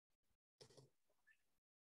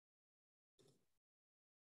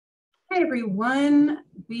Hi, everyone.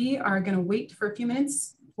 We are going to wait for a few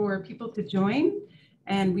minutes for people to join,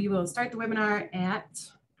 and we will start the webinar at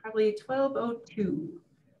probably 12:02.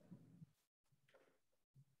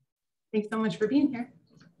 Thanks so much for being here.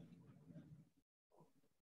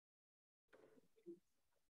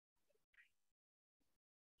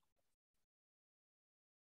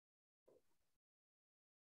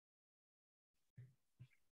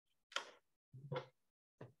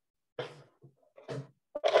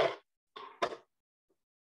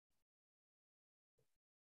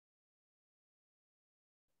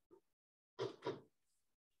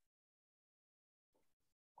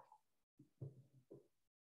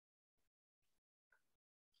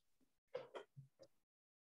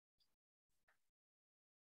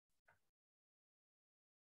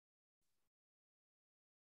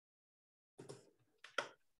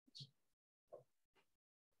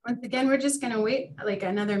 Once again, we're just going to wait like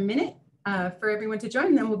another minute for everyone to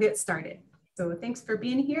join, then we'll get started. So thanks for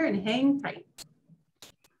being here and hang tight.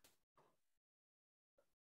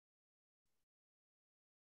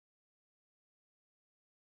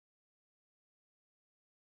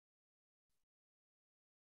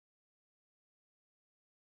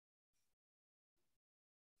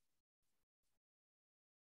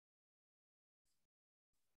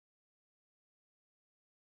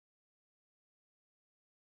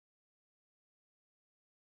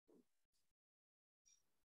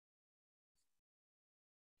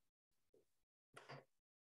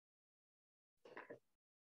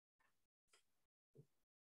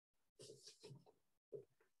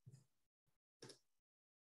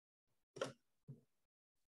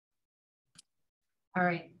 All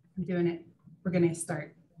right, I'm doing it. We're going to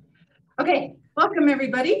start. Okay, welcome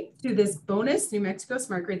everybody to this bonus New Mexico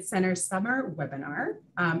Smart Grid Center summer webinar.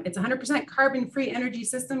 It's 100% carbon-free energy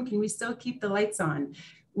system. Can we still keep the lights on?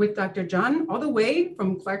 With Dr. John, all the way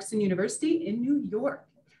from Clarkston University in New York.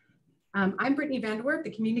 I'm Brittany Vanderwerf,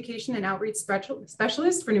 the Communication and Outreach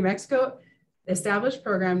Specialist for New Mexico established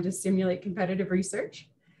program to stimulate competitive research.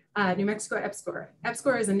 New Mexico EPSCoR.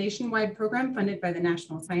 EPSCoR is a nationwide program funded by the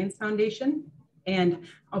National Science Foundation. And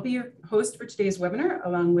I'll be your host for today's webinar,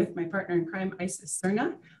 along with my partner in crime, Isis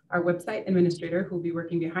Serna, our website administrator, who will be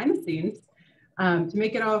working behind the scenes to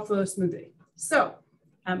make it all flow smoothly. So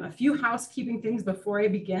a few housekeeping things before I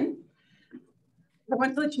begin. I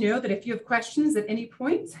want to let you know that if you have questions at any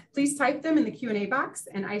point, please type them in the Q&A box,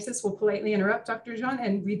 and Isis will politely interrupt Dr. John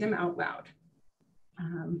and read them out loud.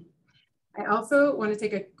 I also want to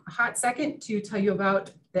take a hot second to tell you about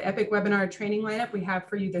the EPIC webinar training lineup we have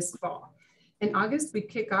for you this fall. In August, we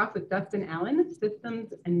kick off with Dustin Allen,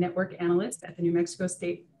 Systems and Network Analyst at the New Mexico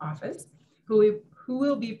State Office, who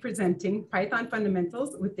will be presenting Python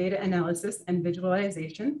fundamentals with data analysis and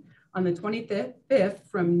visualization on the 25th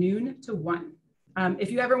from noon to 1.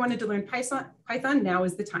 If you ever wanted to learn Python, now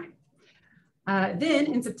is the time.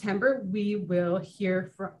 Then in September, we will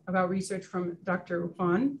hear about research from Dr.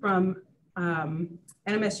 Juan from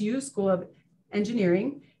NMSU School of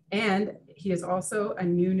Engineering, and he is also a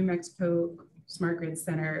new New Mexico Smart Grid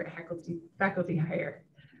Center faculty hire.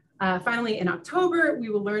 Finally, in October, we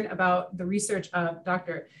will learn about the research of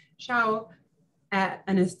Dr. Xiao,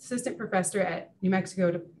 an assistant professor at New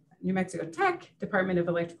Mexico Tech, Department of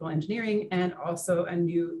Electrical Engineering, and also a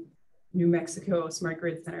new New Mexico Smart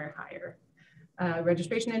Grid Center hire.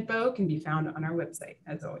 Registration info can be found on our website,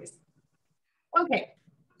 as always. Okay,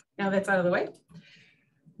 now that's out of the way.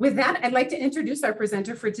 With that, I'd like to introduce our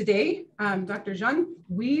presenter for today, Dr. John,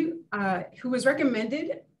 who was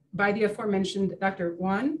recommended by the aforementioned Dr.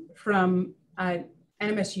 Juan from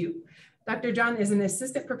NMSU. Dr. John is an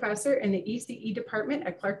assistant professor in the ECE department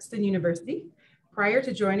at Clarkston University. Prior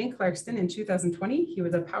to joining Clarkston in 2020, he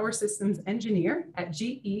was a power systems engineer at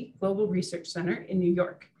GE Global Research Center in New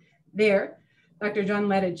York. There, Dr. John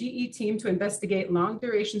led a GE team to investigate long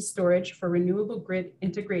duration storage for renewable grid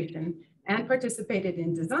integration and participated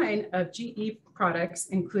in design of GE products,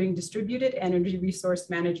 including distributed energy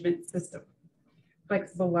resource management system,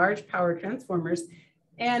 flexible large power transformers,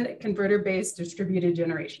 and converter-based distributed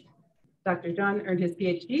generation. Dr. John earned his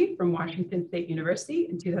PhD from Washington State University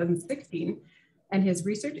in 2016, and his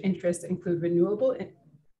research interests include renewable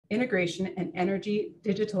integration and energy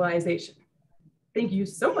digitalization. Thank you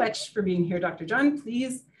so much for being here, Dr. John.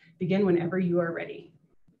 Please begin whenever you are ready.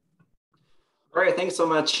 All right, thanks so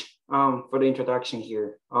much for the introduction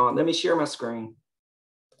here. Let me share my screen.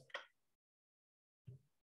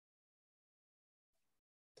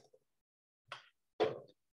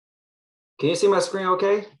 Can you see my screen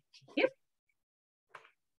okay? Yep.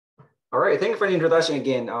 All right, thank you for the introduction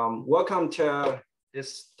again. Welcome to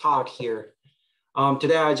this talk here.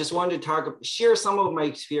 Today, I just wanted to share some of my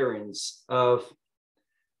experience of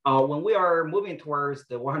when we are moving towards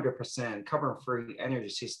the 100% carbon-free energy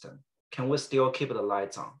system, can we still keep the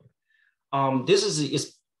lights on? This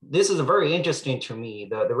is very interesting to me.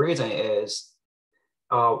 The reason is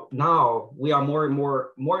now we are more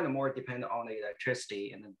and more dependent on the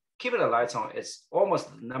electricity, and keeping the lights on is almost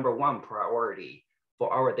the #1 priority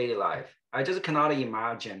for our daily life. I just cannot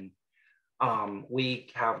imagine we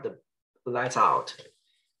have the lights out.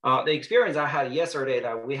 The experience I had yesterday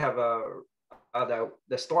that we have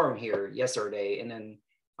the storm here yesterday, and then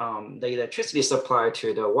the electricity supply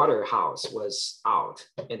to the water house was out,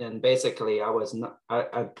 and then basically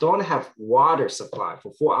I don't have water supply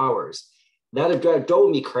for 4 hours. That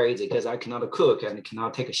drove me crazy because I cannot cook and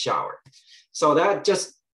cannot take a shower. So that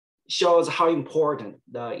just shows how important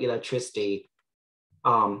the electricity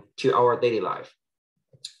to our daily life.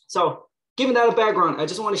 So given that background, I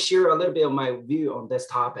just want to share a little bit of my view on this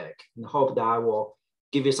topic and hope that I will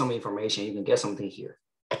give you some information. You can get something here.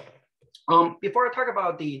 Before I talk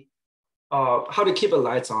about the how to keep the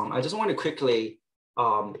lights on, I just want to quickly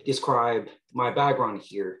describe my background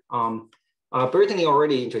here. Brittany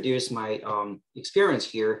already introduced my experience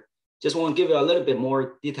here. Just want to give you a little bit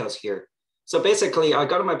more details here. So basically, I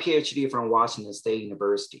got my PhD from Washington State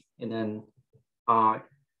University, and then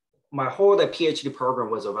my whole PhD program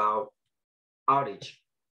was about outage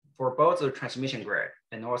for both the transmission grid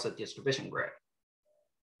and also distribution grid.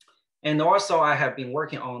 And also I have been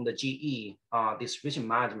working on the GE distribution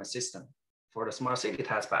management system for the smart city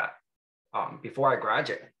testbed before I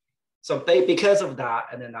graduated. So because of that,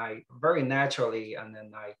 and then I very naturally, and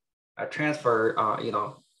then I transferred,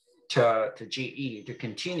 to GE to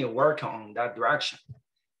continue working on that direction.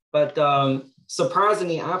 But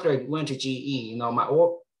surprisingly, after I went to GE,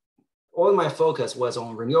 all my focus was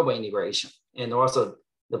on renewable integration and also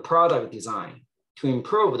the product design to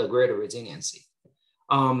improve the grid resiliency.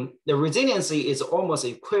 The resiliency is almost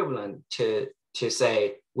equivalent to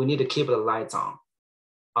say we need to keep the lights on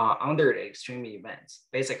under the extreme events.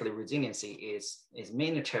 Basically, resiliency is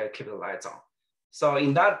mainly to keep the lights on. So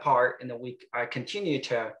in that part, I continue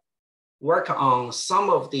to work on some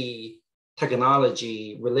of the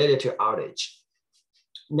technology related to outage.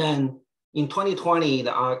 Then in 2020,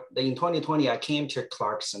 I came to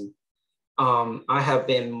Clarkson. I have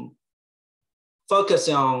been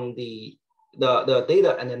focusing on the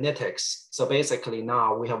data analytics. So basically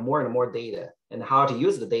now we have more and more data and how to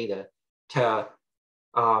use the data to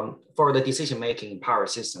for the decision-making power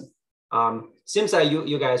system. Seems that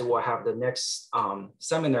you guys will have the next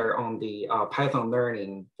seminar on the Python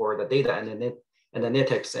learning for the data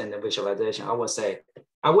analytics and the visualization. I would say,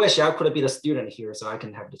 I wish I could be the student here so I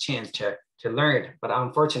can have the chance to learn it, but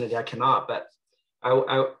unfortunately I cannot. But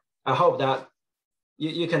I hope that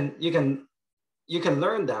you can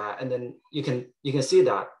learn that, and then you can see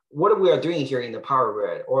that what we are doing here in the power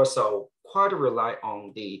grid also quite rely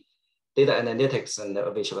on the data analytics and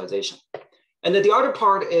the visualization. And then the other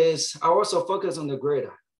part is I also focus on the grid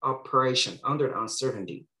operation under the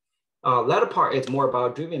uncertainty. Latter part is more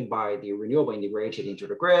about driven by the renewable integrated into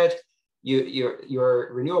the grid.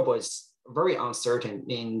 Your renewable is very uncertain,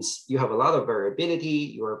 means you have a lot of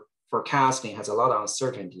variability. Your forecasting has a lot of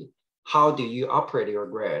uncertainty. How do you operate your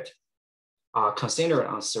grid? Consider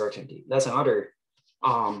uncertainty. That's another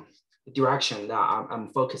direction that I'm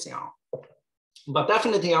focusing on. But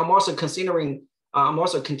definitely, I'm also continuing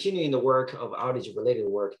the work of outage related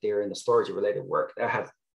work there and the storage related work. That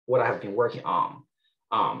have what I have been working on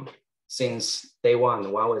since day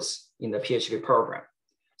one while I was in the PhD program.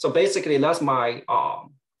 So basically, that's my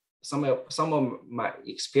some of my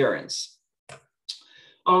experience.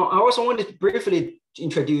 I also wanted to briefly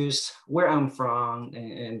introduce where I'm from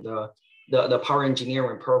and the power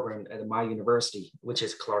engineering program at my university, which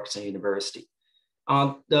is Clarkson University.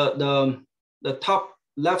 The top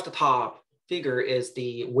figure is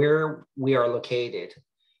where we are located.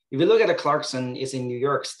 If you look at the Clarkson, it's in New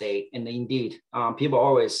York State, and indeed, people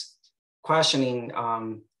always questioning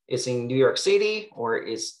it's in New York City or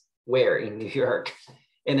is where in New York.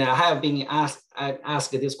 And I have been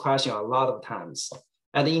asked this question a lot of times.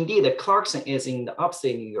 And indeed, the Clarkson is in the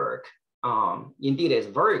upstate New York. Indeed, it's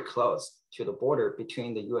very close to the border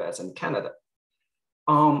between the US and Canada.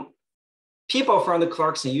 People from the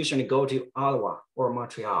Clarkson usually go to Ottawa or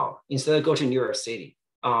Montreal instead of go to New York City.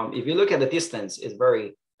 If you look at the distance, it's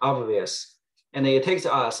very obvious. And it takes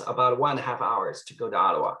us about 1.5 hours to go to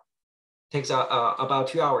Ottawa. It takes about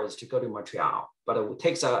 2 hours to go to Montreal, but it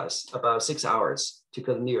takes us about 6 hours to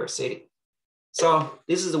go to New York City. So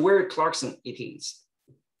this is where Clarkson it is.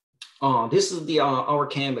 This is our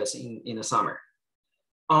campus in the summer.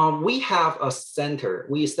 We have a center.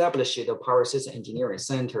 We established the Power System Engineering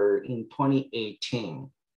Center in 2018.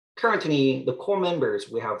 Currently, the core members,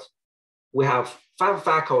 we have 5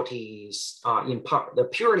 faculties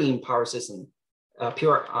purely in power system,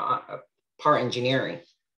 power engineering.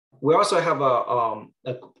 We also have a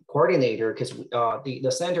coordinator because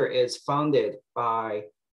the center is funded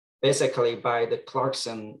basically by the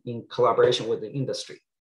Clarkson in collaboration with the industry.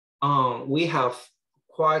 We have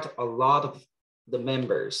quite a lot of the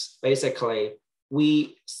members. Basically,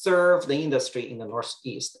 we serve the industry in the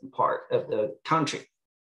northeast part of the country.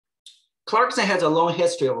 Clarkson has a long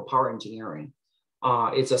history of power engineering.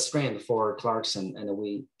 It's a strength for Clarkson, and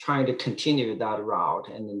we trying to continue that route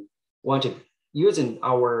and want to using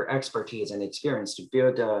our expertise and experience to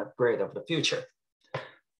build the grid of the future.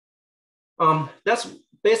 That's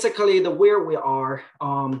basically where we are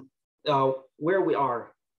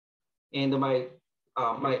in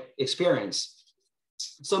my experience.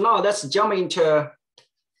 So now let's jump into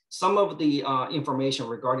some of the information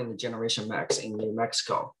regarding the generation mix in New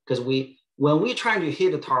Mexico, because when we trying to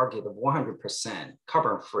hit a target of 100%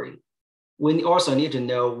 carbon free, we also need to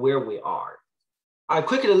know where we are. I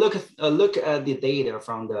quickly look at the data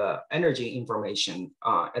from the Energy Information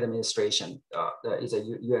Administration, that is a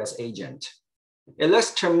US agent. It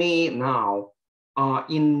looks to me now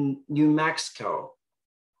in New Mexico,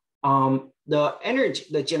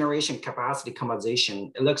 the generation capacity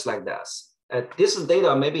composition, it looks like this. This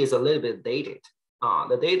data maybe is a little bit dated.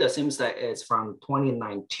 The data seems that it's from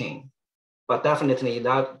 2019, but definitely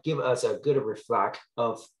that gives us a good reflect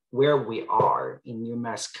of where we are in New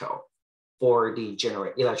Mexico for the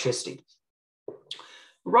electricity.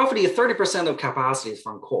 Roughly 30% of capacity is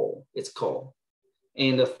from coal, it's coal.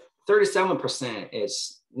 And 37%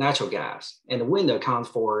 is natural gas, and wind accounts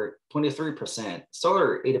for 23%,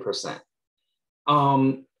 solar 80%.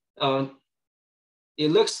 It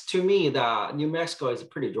looks to me that New Mexico is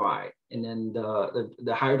pretty dry, and then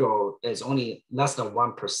the hydro is only less than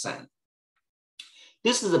 1%.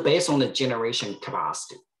 This is based on the generation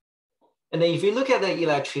capacity. And then if you look at the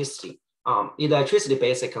electricity, electricity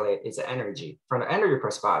basically is energy. From the energy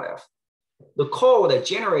perspective, the coal that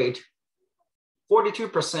generate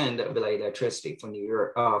 42% of the electricity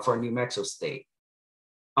for New Mexico state.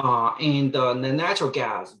 And the natural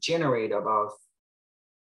gas generate about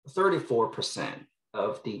 34%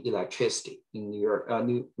 of the electricity in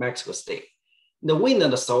New Mexico state. The wind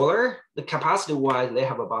and the solar, the capacity wise, they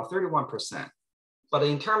have about 31%. But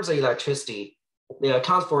in terms of electricity, they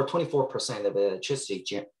account for 24% of the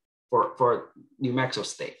electricity for New Mexico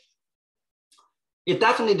state. It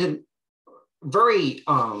definitely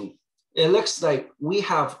it looks like we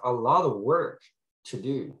have a lot of work to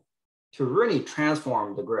do to really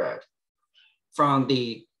transform the grid from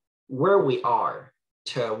where we are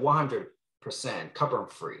to 100% carbon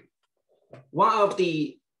free. One of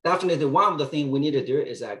the things we need to do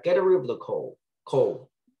is get rid of the coal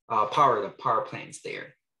power, the power plants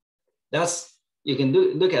there. You can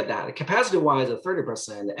look at that. Capacity wise,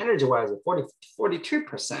 30%, energy wise,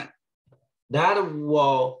 42%. That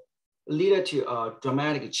will lead to a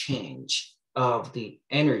dramatic change of the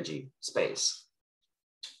energy space.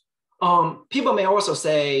 People may also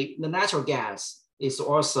say the natural gas is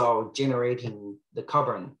also generating the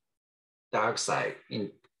carbon dioxide.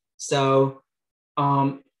 So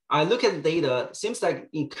I look at the data, it seems like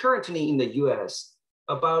currently in the US,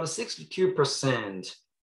 about 62%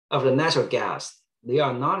 of the natural gas, they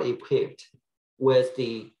are not equipped with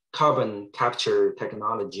the carbon capture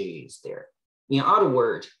technologies there. In other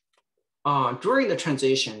words, during the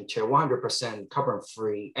transition to 100%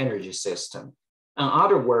 carbon-free energy system,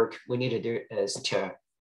 other work we need to do is to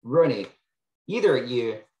really either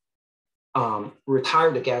you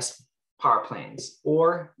retire the gas power plants,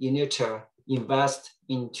 or you need to invest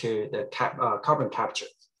into the carbon capture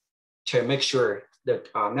to make sure that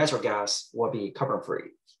natural gas will be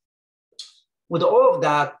carbon-free. With all of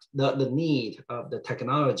that, the need of the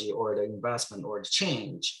technology or the investment or the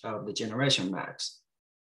change of the generation mix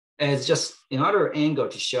is just another angle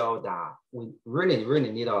to show that we really,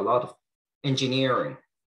 really need a lot of engineering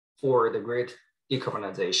for the grid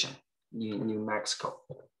decarbonization in New Mexico.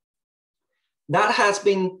 That has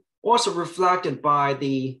been also reflected by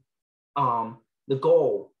the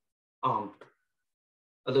goal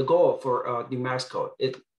for New Mexico.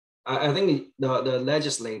 I think the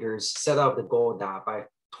legislators set up the goal that by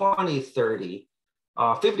 2030,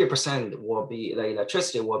 50% will be the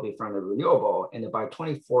electricity will be from the renewable, and by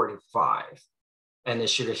 2045, and it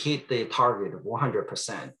should hit the target of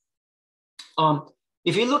 100%.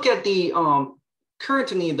 If you look at the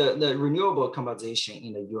currently the renewable composition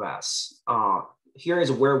in the US, here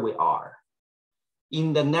is where we are.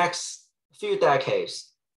 in the next few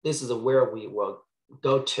decades, this is where we will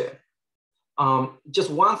go to. Just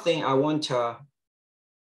one thing I want to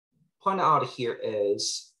point out here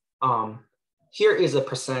is, here is a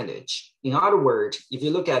percentage. In other words, if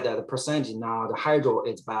you look at the percentage now, the hydro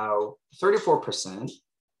is about 34%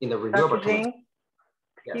 in the renewable. Dr. Jing,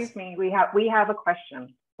 excuse me, we have a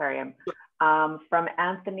question. Sorry, from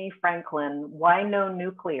Anthony Franklin. Why no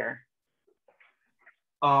nuclear?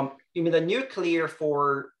 You mean the nuclear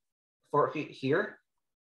for here,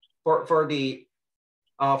 for the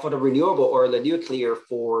renewable, or the nuclear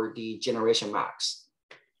for the generation max?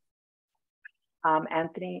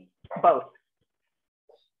 Anthony, both.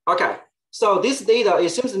 Okay, so this data, it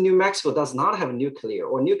seems New Mexico does not have nuclear,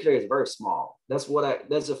 or nuclear is very small. That's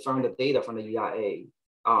from the data from the EIA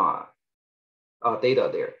data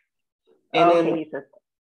there. And okay, then,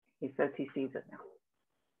 he says he sees it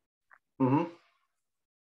now. Mm-hmm.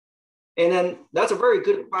 And then that's a very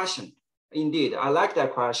good question. Indeed, I like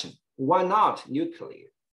that question. Why not nuclear?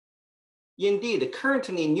 Indeed,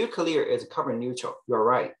 currently nuclear is carbon neutral. You're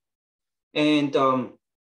right. And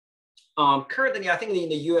currently, I think in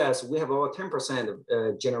the US, we have about 10%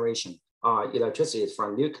 of generation electricity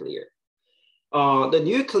from nuclear. The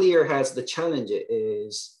nuclear has the challenge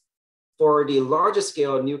is for the larger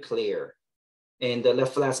scale nuclear, and the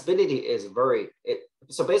flexibility is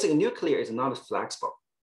so basically nuclear is not flexible.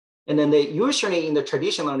 And then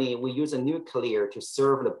traditionally, we use a nuclear to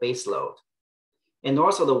serve the base load. And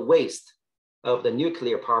also the waste of the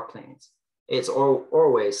nuclear power plants is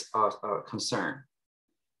always a concern.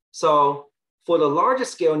 So for the larger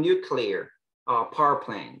scale nuclear power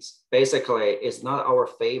plants, basically it's not our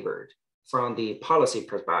favorite from the policy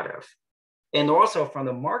perspective. And also from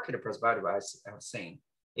the market perspective, I've seen,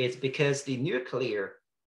 it's because the nuclear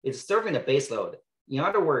is serving the base load. In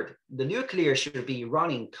other words, the nuclear should be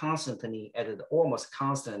running constantly at an almost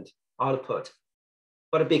constant output.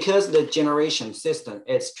 But because the generation system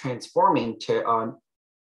is transforming to a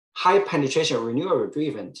high penetration renewable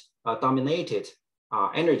driven dominated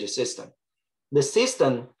energy system, the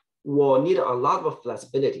system will need a lot of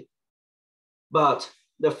flexibility. But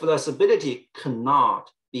the flexibility cannot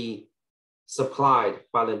be supplied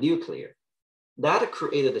by the nuclear. That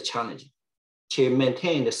created the challenge to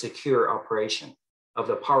maintain the secure operation of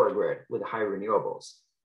the power grid with high renewables.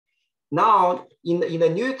 Now, in the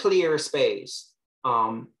nuclear space,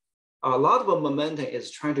 a lot of momentum is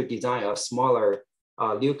trying to design a smaller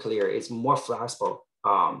nuclear. It's more flexible.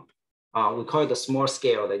 We call it the small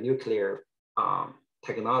scale, the nuclear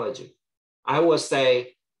technology. I would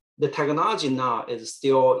say the technology now is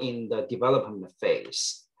still in the development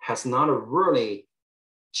phase, has not really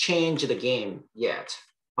changed the game yet.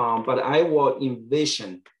 But I will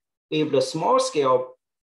envision if the small scale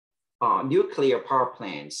nuclear power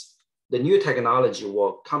plants, the new technology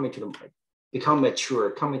will become mature,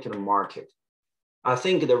 come into the market. I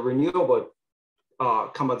think the renewable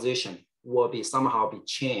composition will somehow be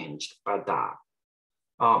changed by that.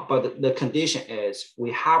 But the condition is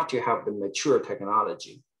we have to have the mature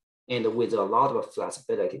technology and with a lot of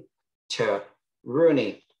flexibility to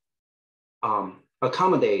really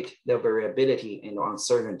accommodate the variability and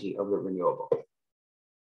uncertainty of the renewable.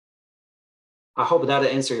 I hope that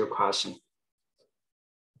answers your question.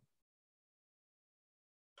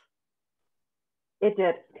 It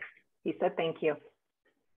did. He said thank you.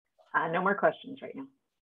 No more questions right now.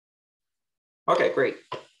 Okay, great.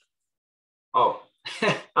 Oh,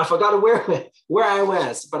 I forgot where I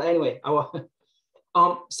was, but anyway, I will.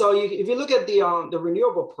 So if you look at the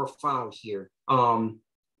renewable profile here, so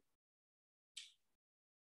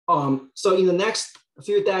in the next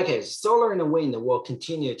few decades, solar and wind will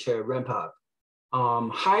continue to ramp up.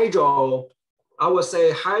 Hydro, I would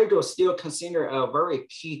say hydro still considered a very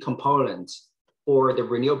key component for the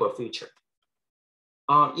renewable future.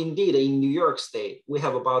 Indeed, in New York State, we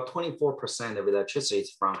have about 24% of electricity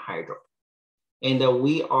from hydro. And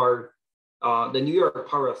we are, the New York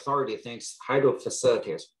Power Authority thinks hydro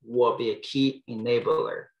facilities will be a key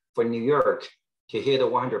enabler for New York to hit a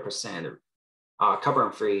 100%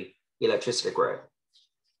 carbon-free electricity grid.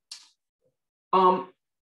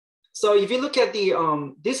 So if you look at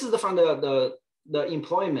this is from the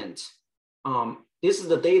employment. This is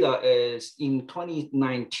the data is in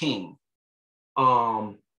 2019.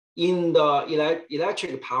 In the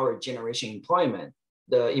electric power generation employment,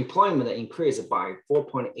 the employment increased by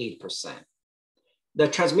 4.8%. The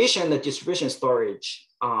transmission and distribution storage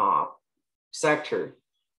sector,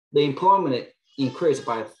 the employment increased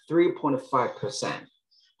by 3.5%.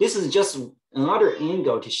 This is just another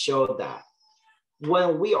angle to show that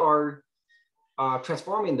when we are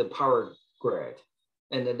transforming the power grid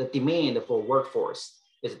and the demand for workforce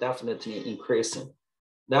is definitely increasing.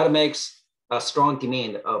 That makes a strong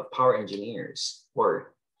demand of power engineers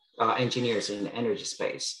or engineers in the energy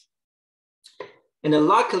space. And then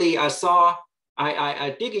luckily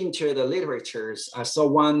I dig into the literatures. I saw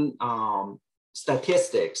one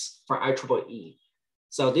statistics for IEEE.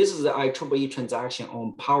 So this is the IEEE transaction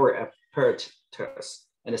on power apparatus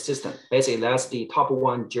and the system. Basically, that's the top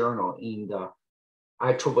one journal in the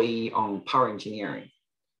IEEE on power engineering.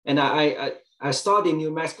 And I saw the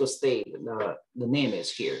New Mexico State, the name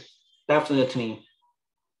is here. Definitely,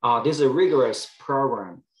 this is a rigorous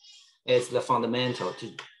program. It's the fundamental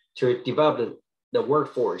to develop the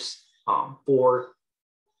workforce for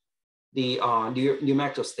the New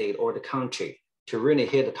Mexico State or the country to really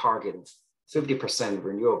hit the target of 50%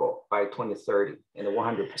 renewable by 2030 and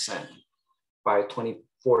 100% by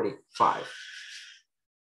 2045.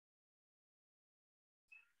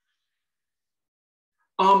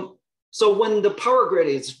 So when the power grid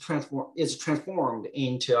is transformed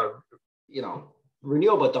into a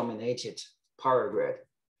renewable dominated power grid,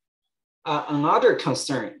 another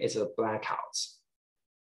concern is the blackouts.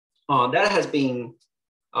 That has been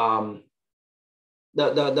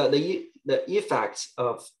the effects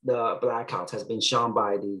of the blackouts has been shown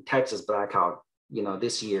by the Texas blackout,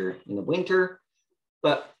 this year in the winter.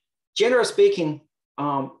 But generally speaking,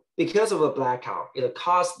 because of a blackout, it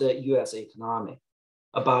cost the U.S. economy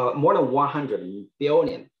about more than $100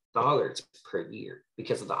 billion per year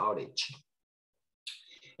because of the outage.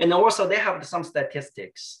 And also they have some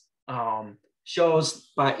statistics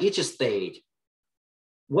shows by each state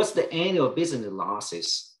what's the annual business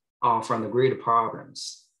losses from the grid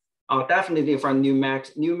problems. Definitely from New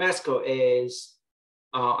Mexico is,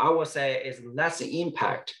 I would say, is less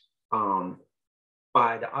impact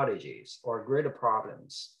by the outages or grid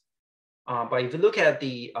problems. But if you look at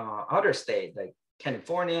the other states like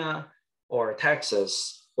California or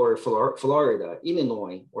Texas or Florida,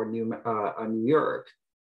 Illinois, or New York,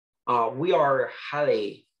 we are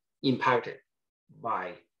highly impacted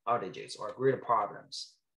by outages or grid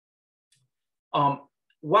problems.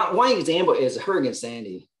 One example is Hurricane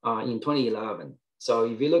Sandy in 2011. So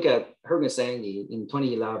if you look at Hurricane Sandy in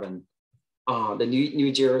 2011, the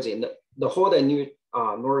New Jersey and the whole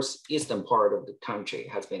northeastern part of the country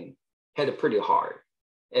has been hit pretty hard.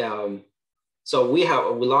 So we have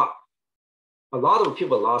a lot of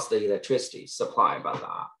people lost the electricity supply by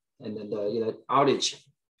that. And then the outage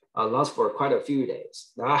lasts for quite a few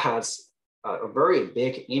days. That has a very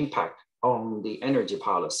big impact on the energy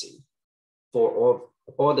policy for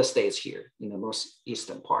all the states here in the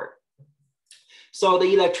northeastern part. So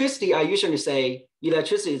the electricity, I usually say,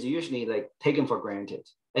 electricity is usually like taken for granted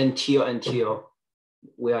until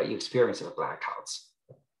we are experiencing the blackouts.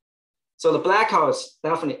 So the blackouts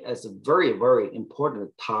definitely is a very, very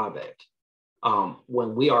important topic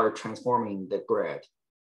when we are transforming the grid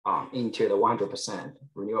into the 100%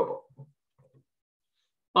 renewable.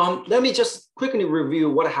 Let me just quickly review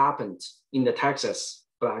what happened in the Texas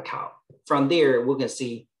blackout. From there, we can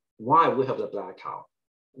see why we have the blackout.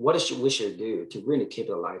 What we should do to really keep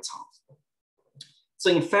the lights on.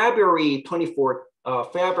 So in February 14,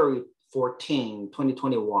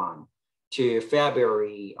 2021 to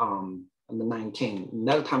February 19,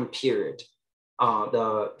 that time period,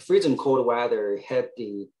 the freezing cold weather hit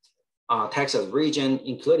the Texas region,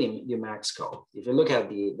 including New Mexico. If you look at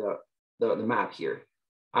the map here,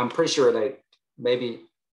 I'm pretty sure that maybe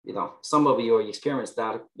some of you experienced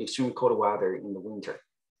that extreme cold weather in the winter.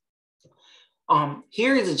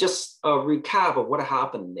 Here is just a recap of what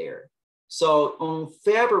happened there. So on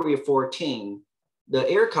February 14, the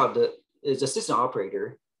ERCOT is a system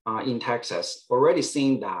operator in Texas already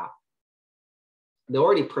seen that. They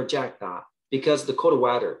already project that because the cold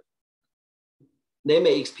weather, they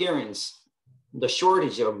may experience the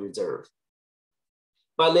shortage of reserve.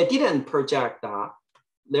 But they didn't project that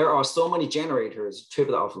there are so many generators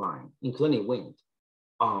tripped offline, including wind.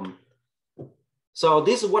 So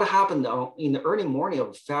this is what happened in the early morning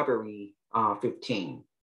of February 15.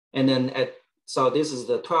 And then so this is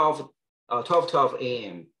the 12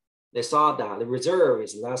 a.m. They saw that the reserve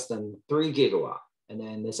is less than 3 gigawatt. And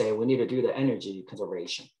then they say, we need to do the energy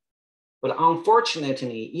conservation. But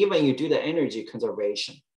unfortunately, even you do the energy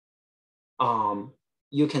conservation,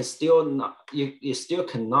 you can still not, you still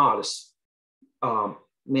cannot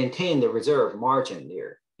maintain the reserve margin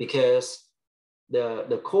there because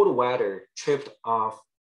the cold weather tripped off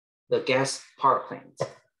the gas power plants.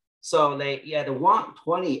 So at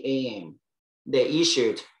 1:20 a.m., they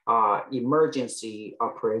issued emergency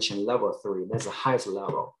operation level 3. That's the highest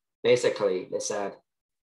level. Basically, they said,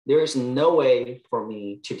 there is no way for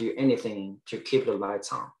me to do anything to keep the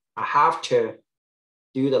lights on. I have to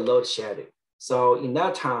do the load shedding. So in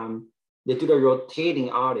that time, they do the rotating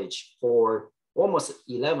outage for almost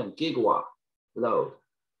 11 gigawatt load.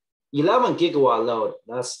 11 gigawatt load,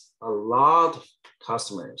 that's a lot of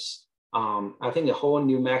customers. I think the whole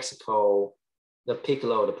New Mexico, the peak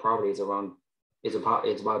load, the probably is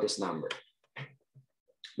about this number.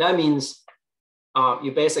 That means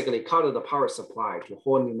you basically cut the power supply to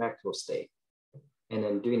whole New Mexico state, and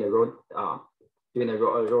then doing the rolling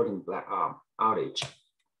outage.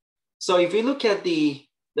 So if you look at the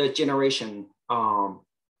generation, the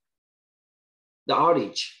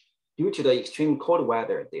outage due to the extreme cold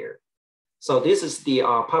weather there. So this is the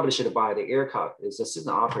published by the ERCOT, is the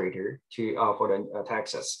system operator for the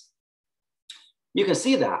Texas. You can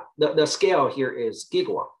see that the scale here is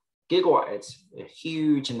gigawatt. Gigawatt is a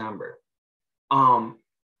huge number.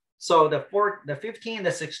 So the 15 and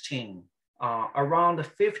the 16, around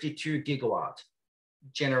 52 gigawatt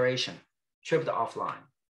generation tripped offline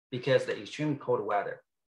because of the extreme cold weather.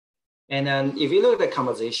 And then if you look at the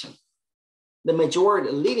composition, the majority,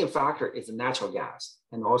 the leading factor is natural gas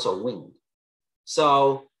and also wind.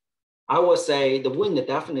 So I would say the wind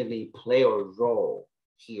definitely play a role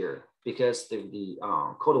here because the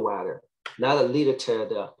cold weather that lead to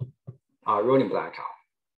the rolling blackout.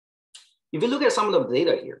 If you look at some of the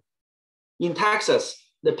data here, in Texas,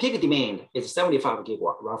 the peak demand is 75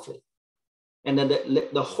 gigawatt roughly. And then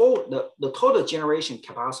the total generation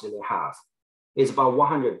capacity they have is about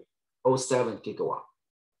 107 gigawatt.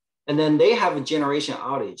 And then they have a generation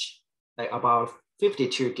outage like about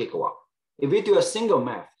 52 gigawatt. If we do a single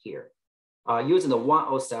math here, using the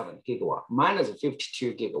 107 gigawatt minus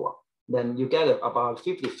 52 gigawatt, then you get about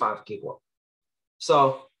 55 gigawatt.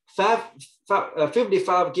 So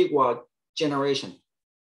 55 gigawatt generation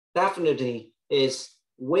definitely is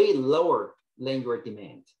way lower than your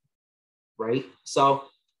demand, right? So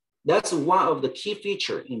that's one of the key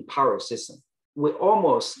features in power system. We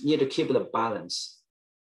almost need to keep the balance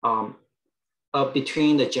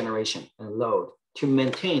between the generation and load to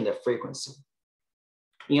maintain the frequency.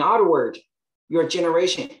 In other words, your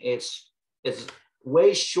generation is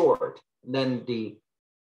way short than the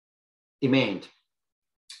demand.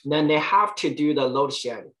 Then they have to do the load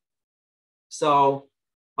shedding. So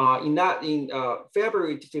in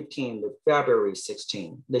February 15 to February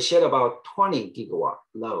 16, they shed about 20 gigawatt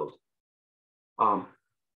load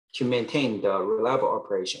to maintain the reliable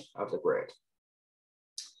operation of the grid.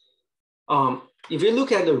 If you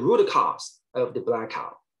look at the root cause of the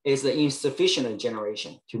blackout, is the insufficient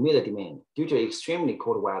generation to meet the demand due to extremely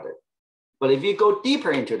cold weather. But if you go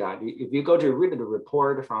deeper into that, if you go to read the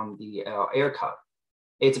report from the ERCOT,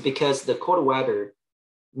 it's because the cold weather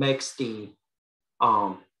makes the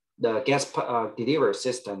gas delivery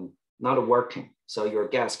system not working. So your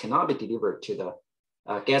gas cannot be delivered to the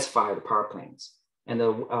gas-fired power plants. And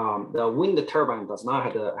the wind turbine does not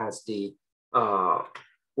have the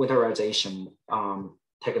winterization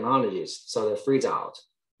technologies, so they freeze out.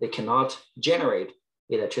 They cannot generate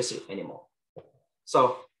electricity anymore.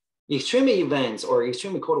 So extreme events or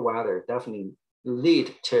extremely cold weather definitely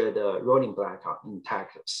lead to the rolling blackout in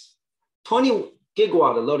Texas. 20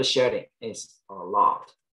 gigawatt load shedding is a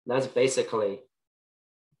lot. That's basically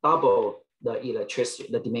double the electricity,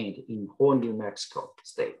 the demand in whole New Mexico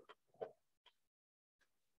state.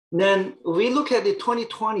 Then we look at the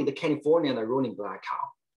 2020, the California, the rolling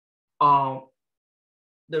blackout.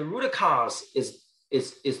 The root cause is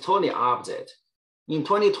totally opposite. In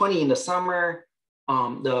 2020, in the summer,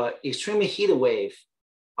 the extreme heat wave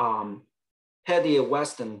had the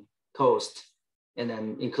western coast, and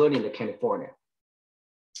then including the California.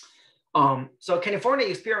 So California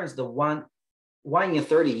experienced the one in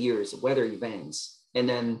 30 years weather events, and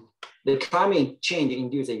then the climate change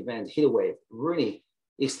induced event, heat wave, really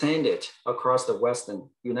extended across the western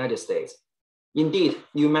United States. Indeed,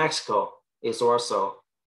 New Mexico is also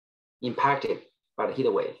impacted by the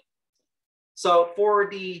heat wave. So for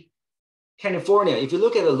the California, if you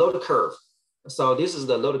look at the load curve, so this is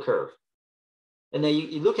the load curve, and then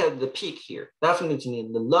you look at the peak here, definitely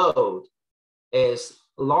the load is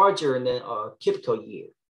larger than a typical year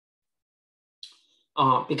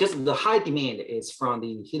because the high demand is from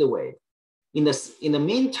the heat wave. In the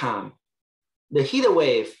meantime, the heat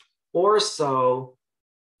wave also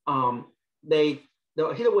the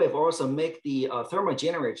heat wave also make the thermal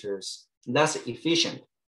generators less efficient.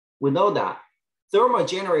 We know that thermal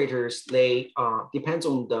generators, they depends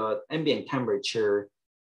on the ambient temperature,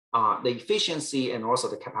 the efficiency, and also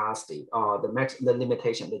the capacity. The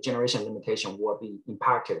limitation, the generation limitation will be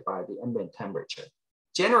impacted by the ambient temperature.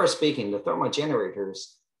 Generally speaking, the thermal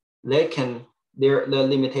generators the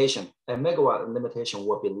limitation, a megawatt limitation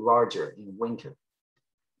will be larger in winter,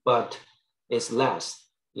 but it's less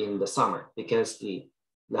in the summer because the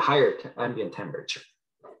higher ambient temperature.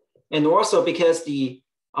 And also because the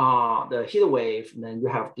heat wave, and then you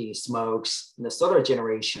have the smokes, and the solar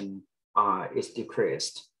generation is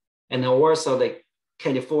decreased. And then also like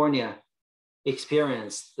California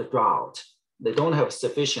experienced the drought. They don't have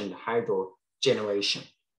sufficient hydro generation.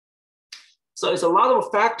 So it's a lot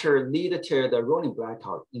of factors lead to the rolling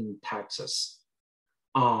blackout in Texas.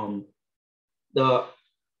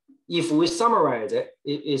 If we summarize it,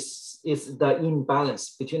 it's the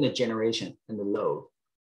imbalance between the generation and the load.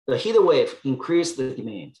 The heat wave increased the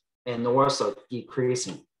demand and also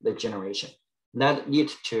decreasing the generation. That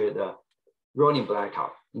leads to the rolling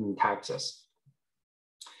blackout in Texas.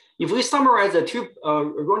 If we summarize the two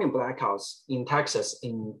rolling blackouts in Texas,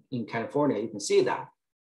 in California, you can see that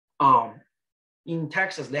in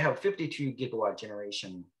Texas, they have 52 gigawatt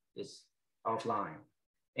generation is offline.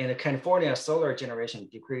 And the California solar generation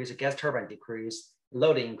decreased, gas turbine decreased,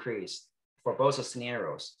 load increase for both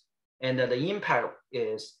scenarios. And the impact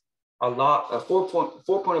is a lot,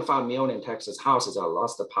 4.5 million Texas houses are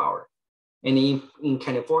lost the power. And in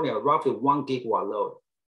California, roughly 1 gigawatt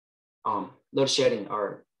load shedding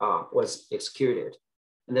was executed.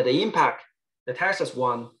 And that the impact, the Texas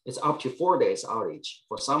one is up to 4 days outage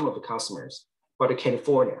for some of the customers. But in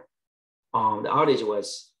California, the outage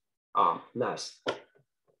was less.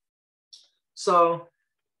 So,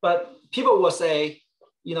 but people will say,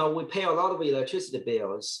 you know, we pay a lot of electricity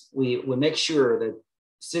bills. We make sure that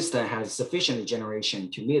system has sufficient generation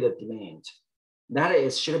to meet the demand.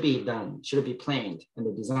 That should be done, should be planned in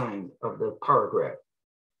the design of the power grid.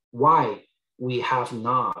 Why we have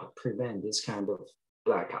not prevent this kind of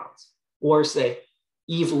blackouts? Or say,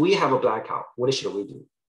 if we have a blackout, what should we do?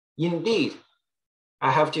 Indeed,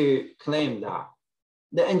 I have to claim that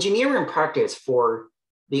the engineering practice for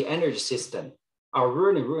the energy system are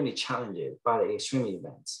really, really challenged by the extreme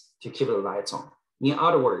events to keep the lights on. In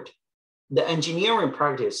other words, the engineering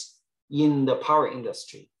practice in the power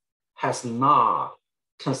industry has not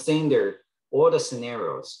considered all the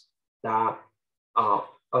scenarios that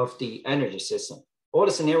of the energy system, all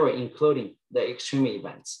the scenarios including the extreme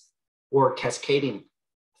events or cascading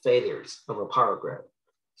failures of a power grid.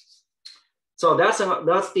 So that's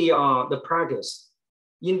the practice.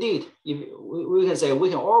 Indeed, we can say we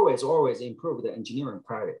can always improve the engineering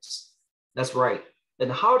practice. That's right.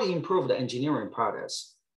 And how to improve the engineering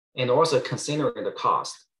practice and also considering the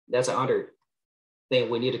cost. That's another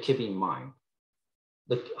thing we need to keep in mind.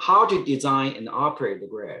 How to design and operate the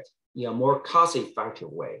grid in a more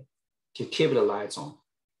cost-effective way to keep the lights on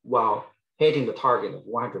while hitting the target of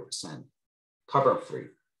 100% carbon-free.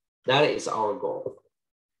 That is our goal.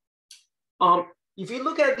 If you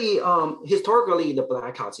look at the historically the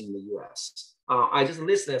blackouts in the US, I just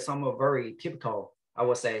listed some of very typical, I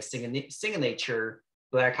would say, signature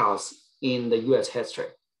blackouts in the US history.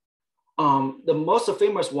 The most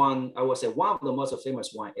famous one, I would say one of the most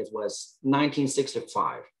famous one, it was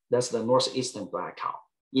 1965. That's the Northeastern blackout.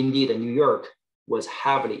 Indeed, New York was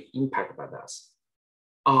heavily impacted by this.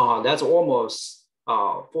 That's almost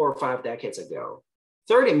 4 or 5 decades ago.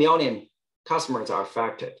 30 million customers are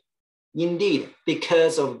affected. Indeed,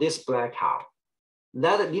 because of this blackout,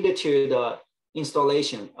 that led to the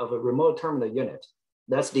installation of a remote terminal unit.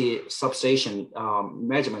 That's the substation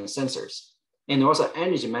measurement sensors, and also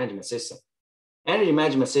energy management system. Energy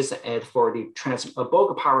management system is for the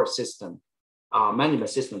bulk power system management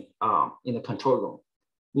system in the control room.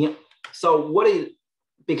 Yeah. So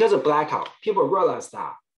because of blackout, people realize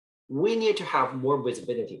that we need to have more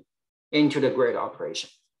visibility into the grid operation.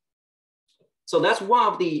 So that's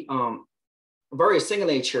one of the very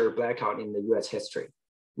signature blackout in the US history.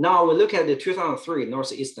 Now we look at the 2003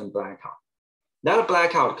 Northeastern blackout. That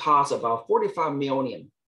blackout cost about 45 million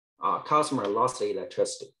customers lost the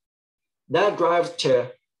electricity. That drives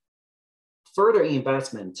to further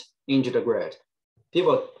investment into the grid.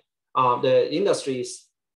 People, the industries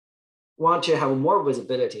want to have more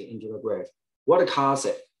visibility into the grid. What caused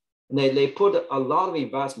it? And they put a lot of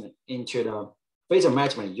investment into the phasor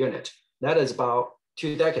management unit. That is about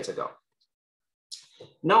 2 decades ago.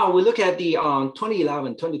 Now we look at the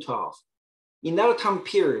 2011, 2012. In that time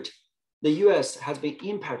period, the US has been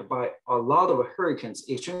impacted by a lot of hurricanes,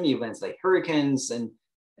 extreme events like hurricanes and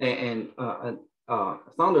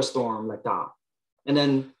thunderstorm like that. And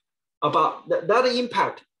then about that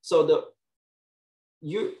impact, so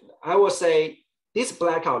I would say this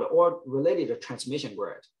blackout all related to transmission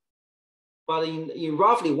grid. But in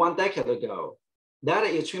roughly 1 decade ago, that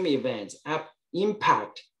extreme events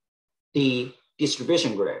impact the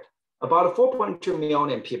distribution grid. about 4.2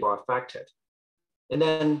 million people are affected. And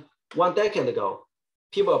then 1 decade ago,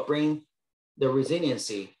 people bring the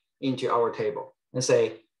resiliency into our table and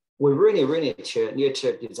say, we really need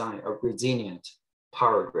to design a resilient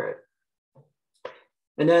power grid.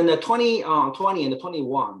 And then the 2020 and the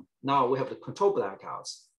 21, now we have the control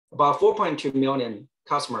blackouts. About 4.2 million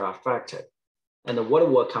customers are affected. And what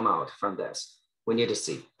will come out from this? We need to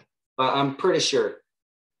see. But I'm pretty sure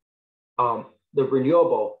the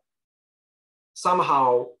renewable,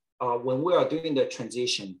 somehow, when we are doing the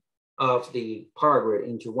transition of the power grid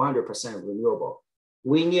into 100% renewable,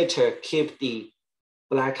 we need to keep the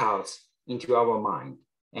blackouts into our mind.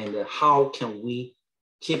 And how can we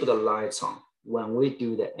keep the lights on when we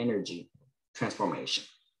do the energy transformation?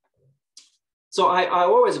 So I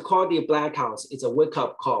always call the blackouts, it's a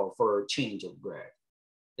wake-up call for change of grid,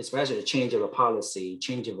 especially change of the policy,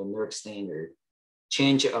 change of the NERC standard,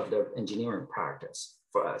 change of the engineering practice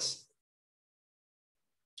for us.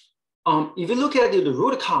 If you look at the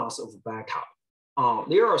root cause of blackout,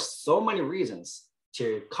 there are so many reasons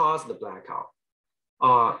to cause the blackout.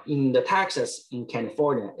 In the Texas, in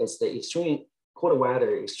California, it's the extreme cold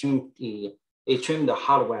weather, extreme the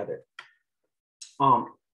hot weather.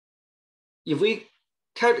 If we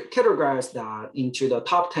categorize that into the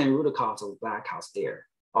top 10 root causes of blackouts there,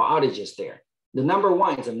 or outages there, the number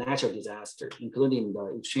 1 is a natural disaster, including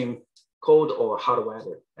the extreme cold or hot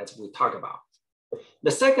weather, as we talk about. The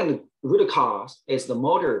second root cause is the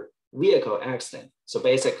motor vehicle accident. So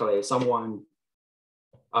basically, someone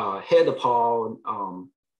hit the pole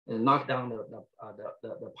and knocked down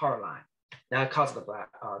the power line. That caused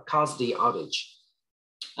the outage.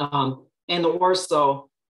 And also,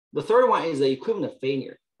 the third one is the equipment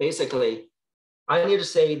failure. Basically, I need to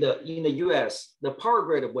say that in the US, the power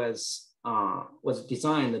grid was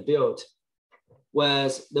designed and built,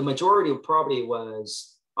 was the majority of probably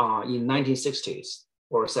was in 1960s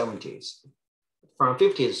or 70s, from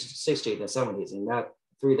 50s, 60s, and 70s, in that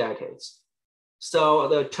 3 decades. So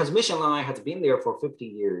the transmission line has been there for 50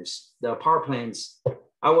 years. The power plants,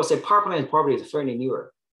 I would say power plants probably is fairly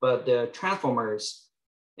newer, but the transformers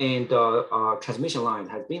and the transmission lines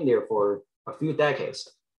has been there for a few decades.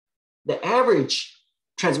 The average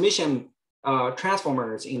transmission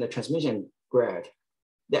transformers in the transmission grid,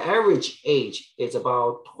 the average age is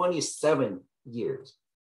about 27 years.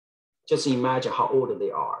 Just imagine how old they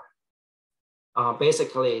are.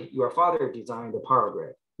 Basically, your father designed the power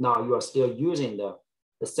grid. Now you are still using the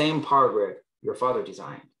same power grid your father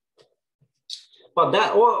designed. But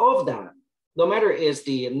that all of that, no matter is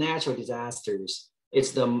the natural disasters,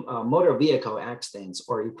 it's the motor vehicle accidents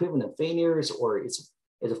or equipment failures, or it's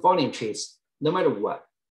falling trees, no matter what.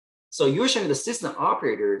 So usually the system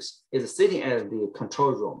operators is sitting at the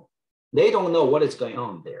control room. They don't know what is going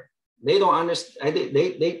on there. They don't understand.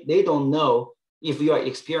 They don't know if you are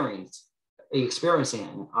experiencing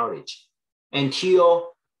an outage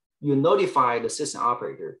until you notify the system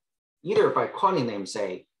operator, either by calling them,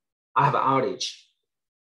 say, I have an outage.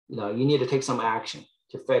 You need to take some action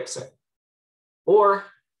to fix it. Or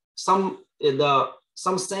some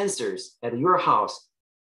sensors at your house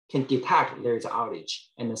can detect there is an outage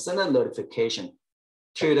and send a notification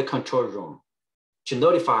to the control room to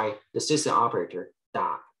notify the system operator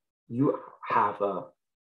that you have a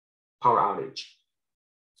power outage.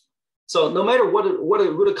 So no matter what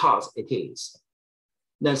the root cause it is,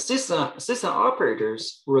 the system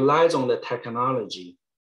operators relies on the technology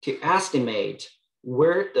to estimate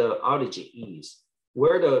where the outage is,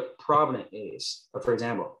 where the problem is. For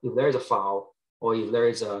example, if there's a foul or if there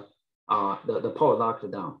is the pole locked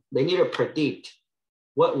down, they need to predict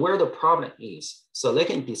where the problem is so they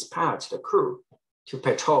can dispatch the crew to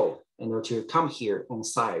patrol and to come here on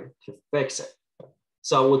site to fix it.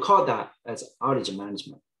 So we call that as outage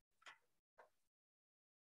management.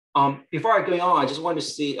 Before I go on, I just want to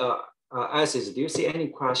see, Isis, do you see any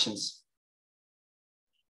questions?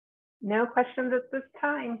 No questions at this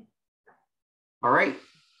time. All right.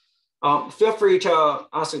 Feel free to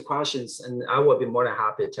ask your questions and I will be more than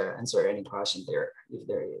happy to answer any question there if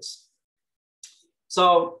there is.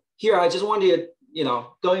 So here, I just want to,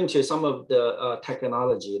 go into some of the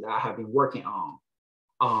technology that I have been working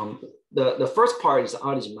on. The first part is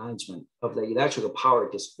outage management of the electrical power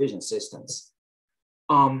distribution systems.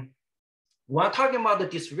 When I'm talking about the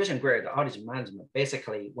distribution grid, the outage management,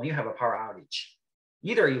 basically when you have a power outage,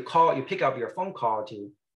 either you pick up your phone call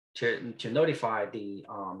to notify the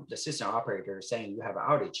system operator saying you have an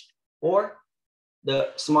outage, or the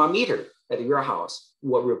smart meter at your house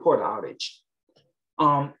will report an outage.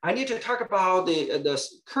 I need to talk about the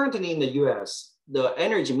currently in the US, the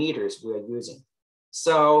energy meters we are using.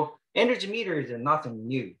 So energy meters are nothing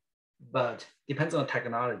new. but depends on the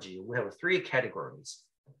technology. We have three categories.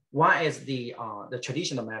 One is the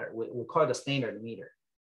traditional method. We call it the standard meter.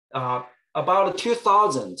 About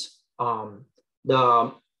 2000,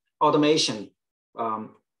 the automation,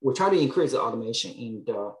 we try to increase the automation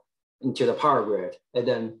into the power grid. And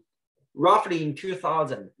then roughly in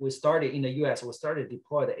 2000, we started in the US, we started to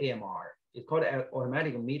deploy the AMR. It's called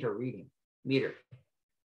automatic meter reading meter.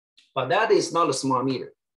 But that is not a smart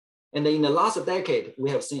meter. And then in the last decade, we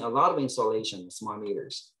have seen a lot of installation of smart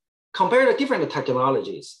meters. Compared to different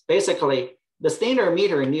technologies, basically the standard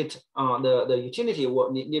meter need, the utility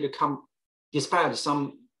will need to come dispatch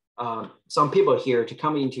some people here to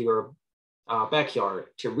come into your backyard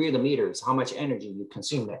to read the meters, how much energy you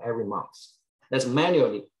consume every month. That's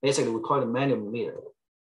manually, basically we call it manual meter.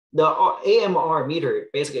 The AMR meter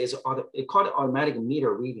basically is called automatic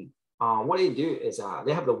meter reading. What they do is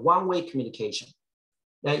they have the one-way communication.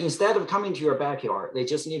 Now, instead of coming to your backyard, they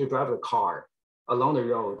just need to drive a car along the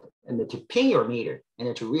road and then to ping your meter and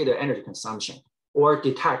then to read the energy consumption or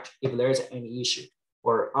detect if there's any issue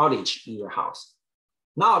or outage in your house.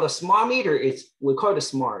 Now, the smart meter is, we call it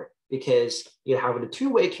smart because you have the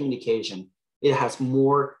two-way communication. It has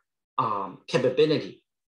more capability.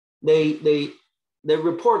 They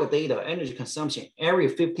report the data, energy consumption every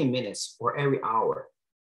 15 minutes or every hour.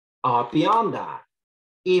 Beyond that,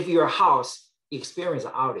 if your house experiences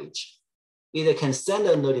an outage, it can send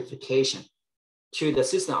a notification to the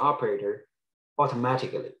system operator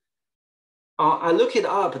automatically. I looked it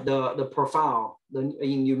up, the profile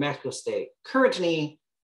in New Mexico State. Currently,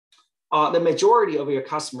 the majority of your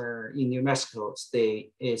customer in New Mexico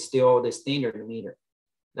State is still the standard meter.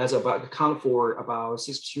 That's account for about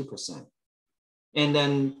 62%. And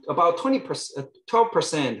then about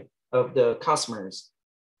 12% of the customers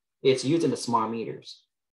is using the smart meters.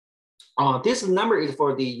 This number is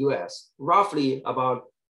for the US, roughly about,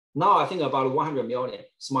 now I think about 100 million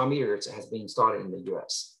smart meters has been installed in the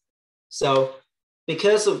US. So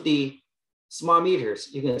because of the smart meters,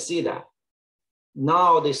 you can see that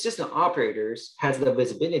now the system operators has the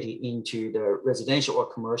visibility into the residential or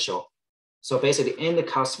commercial. So basically end the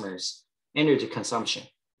customers' energy consumption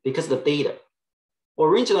because the data.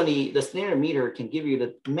 Originally, the standard meter can give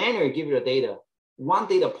you manually give you the data, one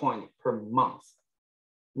data point per month.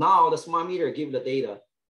 Now the smart meter gives the data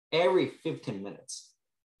every 15 minutes.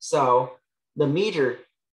 So the meter,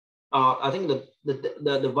 I think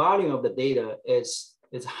the volume of the data is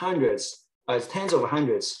hundreds, tens of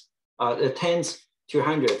hundreds, tens to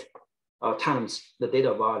hundred times the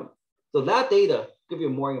data volume. So that data gives you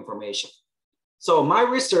more information. So my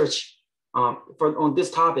research on this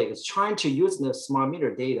topic is trying to use the smart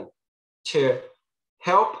meter data to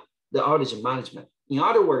help the outage management. In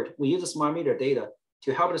other words, we use the smart meter data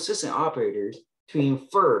to help the system operators to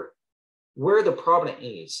infer where the problem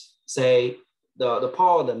is. Say the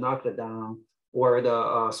pole that knocked it down, or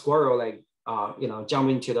the squirrel like jump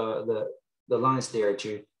into the lines there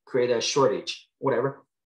to create a shortage, whatever.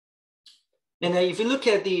 And then if you look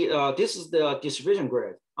at the this is the distribution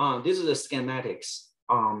grid. This is the schematics.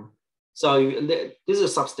 This is a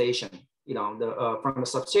substation. From the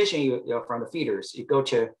substation, from the feeders, you go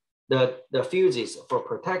to the fuses for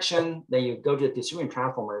protection. Then you go to the distribution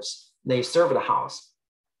transformers. They serve the house.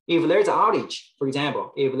 If there's an outage, for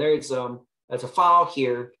example, if there's a foul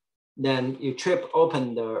here, then you trip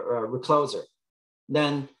open the recloser.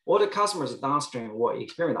 Then all the customers downstream will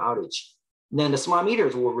experience the outage. Then the smart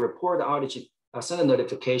meters will report the outage, send a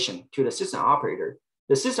notification to the system operator.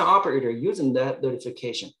 The system operator using that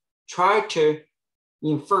notification try to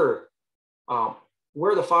infer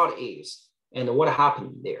where the fault is and what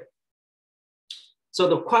happened there. So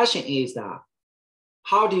the question is that,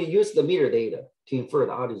 how do you use the meter data to infer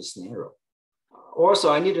the outage scenario?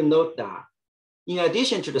 Also, I need to note that in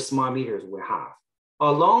addition to the smart meters we have,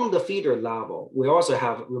 along the feeder level, we also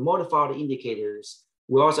have remote fault indicators.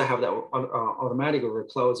 We also have the automatic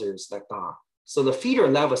reclosers like that. So the feeder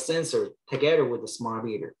level sensor together with the smart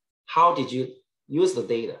meter, how did you use the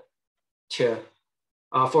data to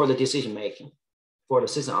for the decision making for the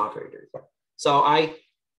system operators? So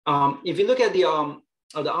if you look at the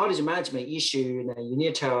outage management issue, then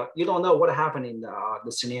you don't know what happened in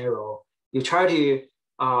the scenario. You try to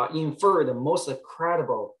infer the most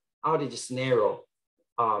credible outage scenario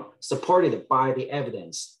supported by the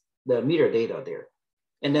evidence, the meter data there.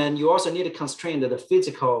 And then you also need to constrain the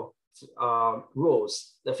physical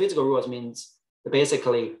rules. The physical rules means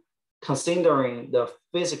basically considering the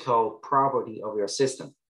physical property of your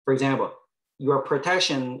system. For example, your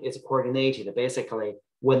protection is coordinated. Basically,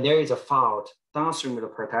 when there is a fault downstream of the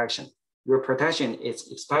protection, your protection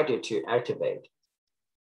is expected to activate.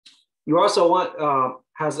 You also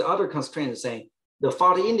has other constraints saying the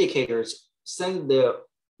fault indicators send the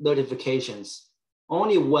notifications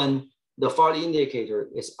only when the fault indicator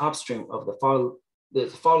is upstream of the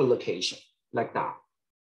fault location, like that.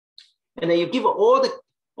 And then you give all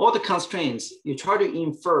the constraints, you try to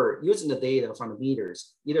infer using the data from the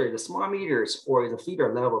meters, either the smart meters or the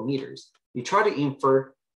feeder level meters. You try to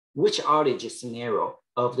infer which outage scenario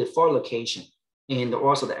of the fault location and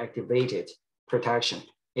also the activated protection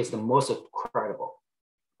is the most credible.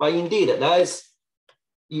 But indeed, that is,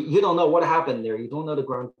 you don't know what happened there. You don't know the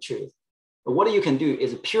ground truth. But what you can do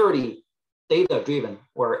is purely data-driven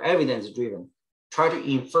or evidence-driven, try to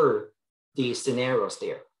infer the scenarios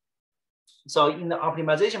there. So in the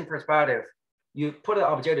optimization perspective, you put an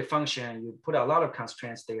objective function, you put a lot of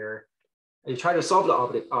constraints there, you try to solve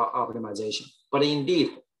the optimization. But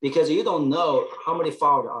indeed, because you don't know how many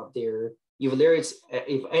faults are there,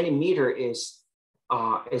 if any meter is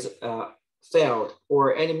failed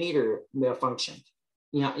or any meter malfunctioned.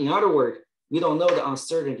 In other words, you don't know the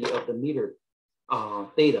uncertainty of the meter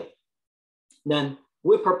data. Then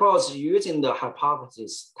we propose using the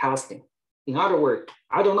hypothesis testing. In other words,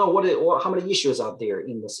 I don't know how many issues are there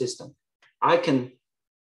in the system. I can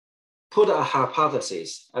put a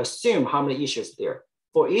hypothesis, assume how many issues there.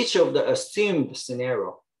 For each of the assumed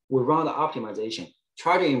scenario, we run the optimization,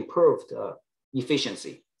 try to improve the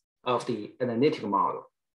efficiency of the analytic model.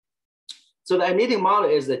 So the analytic model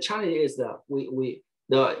is the challenge is that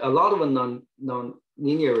a lot of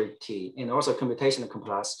non-linearity and also computational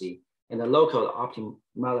complexity and the local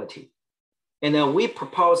optimality. And then we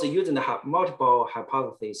propose using the multiple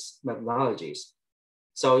hypothesis methodologies.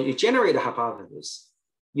 So you generate a hypothesis,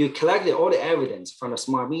 you collect all the evidence from the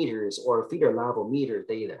smart meters or feeder level meter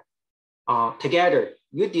data. Together,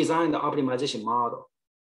 you design the optimization model.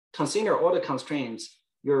 Consider all the constraints.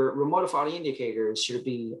 Your remote fault indicators should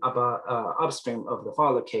be about upstream of the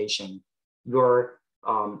fault location. Your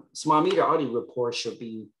smart meter audit report should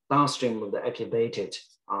be downstream of the activated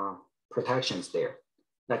protections there,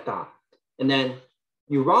 like that. And then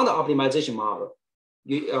you run the optimization model.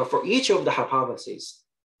 For each of the hypotheses,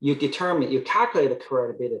 you calculate the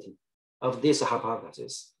credibility of this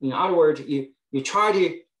hypothesis. In other words, you try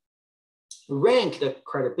to rank the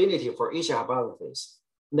credibility for each hypothesis.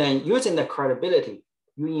 Then using the credibility,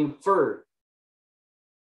 you infer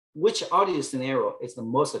which outage scenario is the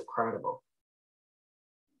most credible,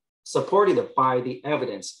 supported by the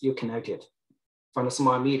evidence you connected from the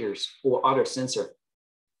smart meters or other sensors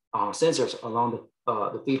along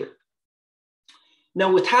the feeder. Now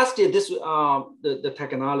we tested this the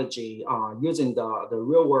technology using the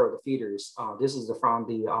real world feeders. This is from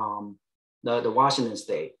the Washington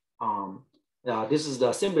State. This is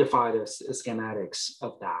the simplified schematics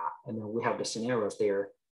of that, and then we have the scenarios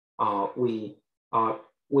there. We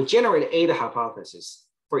generate 8 hypotheses.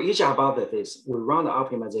 For each hypothesis, we run the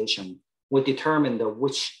optimization. We determine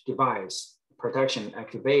which device protection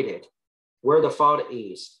activated, where the fault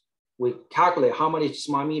is. We calculate how many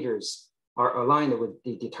smart meters are aligned with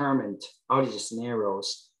the determined outage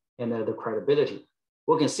scenarios and the credibility.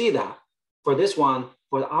 We can see that for this one,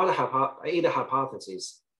 for the other 8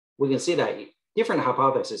 hypotheses, we can see that different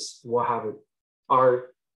hypotheses will have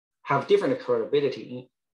different credibility.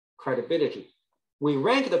 We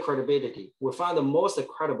rank the credibility. We find the most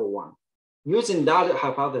credible one. Using that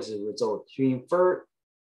hypothesis result to infer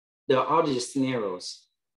the outage scenarios.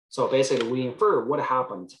 So basically, we infer what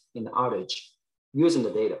happened in the outage using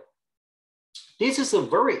the data. This is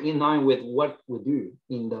very in line with what we do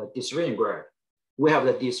in the distribution grid. We have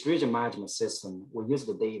the distribution management system. We use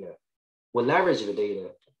the data. We leverage the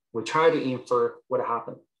data. We try to infer what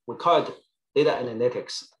happened. We call it data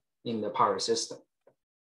analytics in the power system.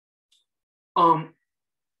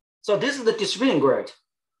 So this is the distribution grid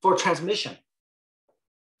for transmission.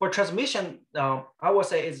 For transmission, I would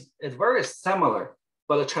say it's very similar,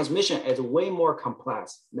 but the transmission is way more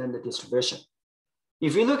complex than the distribution.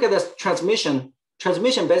 If you look at the transmission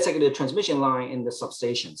basically the transmission line in the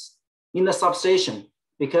substations. In the substation,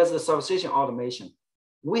 because the substation automation,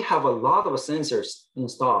 we have a lot of sensors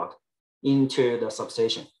installed into the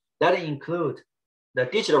substation. That include the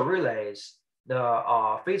digital relays, the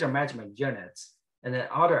phasor management units, and then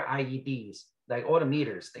other IEDs, like all the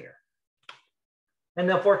meters there. And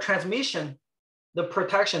then for transmission, the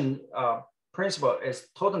protection principle is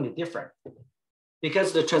totally different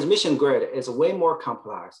because the transmission grid is way more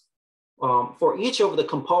complex. For each of the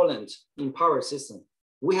components in power system,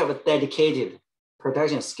 we have a dedicated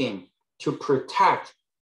protection scheme to protect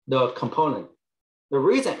the component. The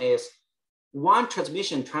reason is one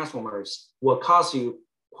transmission transformers will cost you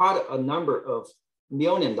quite a number of $1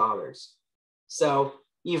 million. So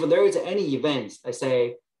if there is any event, I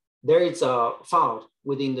say there is a fault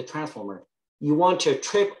within the transformer, you want to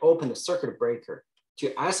trip open the circuit breaker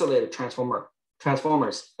to isolate the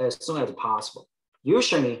transformers as soon as possible.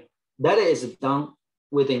 Usually that is done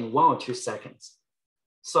within 1 or 2 seconds.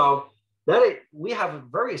 So we have a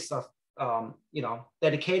very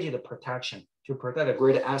dedicated protection to protect a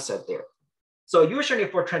grid asset there. So usually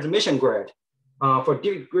for transmission grid, for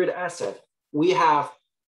grid asset, we have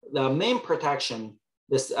the main protection,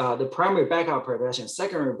 the primary backup protection,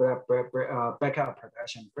 secondary backup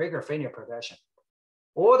protection, breaker failure protection.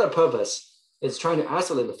 All the purpose is trying to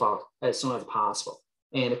isolate the fault as soon as possible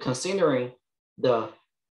and considering the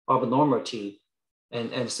abnormality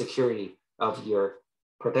and security of your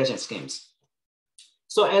protection schemes.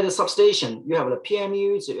 So at the substation, you have the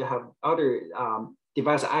PMUs, you have other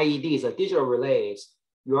device IEDs, the digital relays.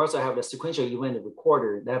 You also have the sequential event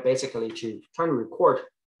recorder that basically trying to record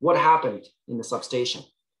what happened in the substation.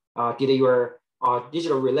 Did your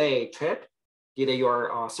digital relay trip? Did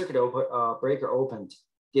your circuit breaker opened?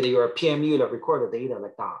 Did your PMU record the data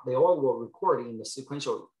like that? They all will record in the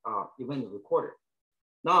sequential event recorder.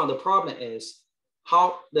 Now the problem is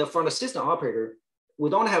from the system operator, we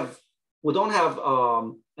don't have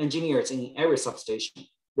engineers in every substation.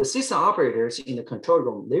 The system operators in the control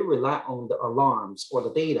room, they rely on the alarms or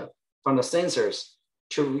the data from the sensors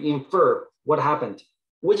to infer what happened,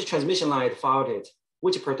 which transmission line faulted,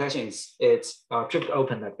 which protection it's tripped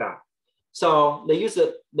open like that. So they use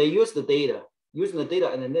the data, using the data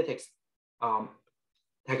analytics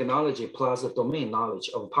technology plus the domain knowledge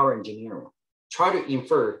of power engineering, try to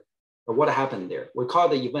infer what happened there. We call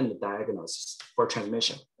the event diagnosis for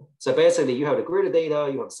transmission. So basically you have the grid data,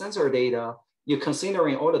 you have sensor data, you're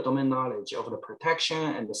considering all the domain knowledge of the protection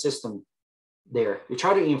and the system there. You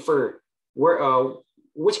try to infer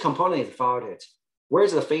which component is faulted,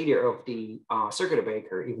 where's the failure of the circuit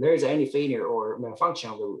breaker, if there is any failure or malfunction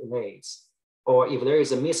of the relays, or if there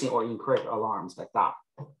is a missing or incorrect alarms like that.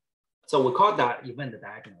 So we call that event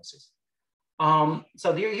diagnosis.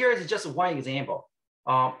 So here is just one example.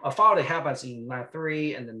 A fault that happens in line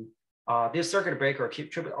 3, and then this circuit breaker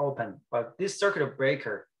keep tripped open, but this circuit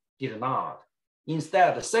breaker did not.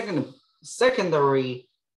 Instead, the secondary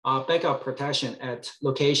backup protection at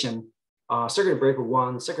location circuit breaker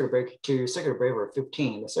 1, circuit breaker 2, circuit breaker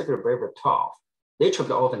 15, the circuit breaker 12, they tripped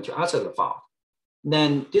open to isolate the fault.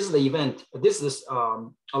 Then this is the event, this is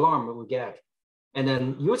alarm we get. And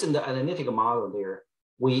then using the analytic model there,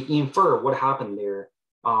 we infer what happened there,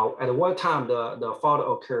 at what time the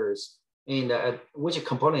fault occurs, and which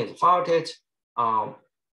component is faulted,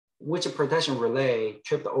 which protection relay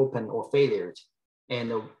tripped open or failed,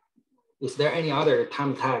 and is there any other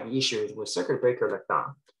time tag issues with circuit breaker like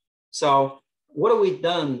that. So what we've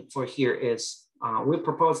done for here is we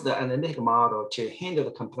propose the analytic model to handle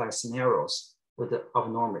the complex scenarios with the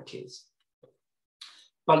abnormalities.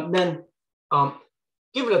 But then,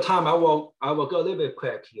 given the time, I will go a little bit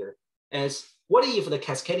quick here. As what if the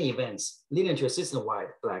cascading events leading to a system-wide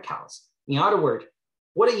blackouts? In other words,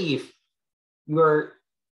 what if your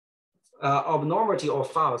abnormality or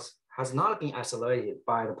faults has not been isolated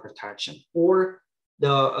by the protection, or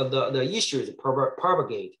the issues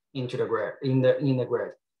propagate into the grid in the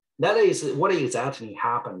grid? That is what exactly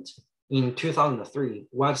happened in 2003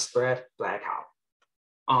 widespread blackout.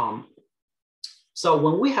 So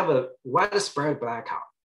when we have a widespread blackout,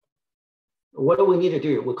 what do we need to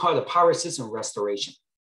do? We call it power system restoration.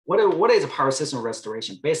 What is a power system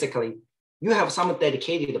restoration? Basically, you have some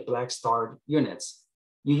dedicated black star units.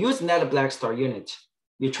 You use that black star unit.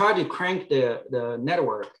 You try to crank the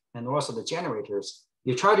network and also the generators.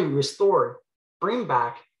 You try to bring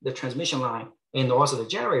back the transmission line and also the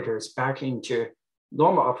generators back into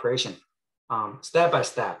normal operation, step by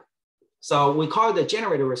step. So we call it the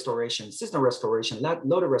generator restoration, system restoration, not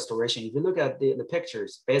load restoration. If you look at the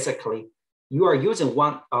pictures, basically, you are using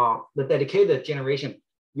the dedicated generation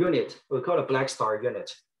unit, we call it black star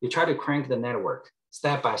unit. You try to crank the network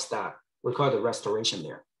step by step. We call it the restoration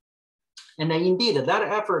there. And then indeed, that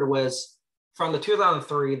effort was from the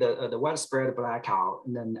 2003, the widespread blackout,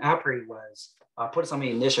 and then APRI was put some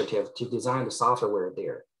initiative to design the software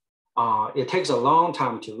there. It takes a long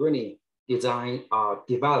time to really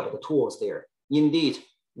develop the tools there. Indeed,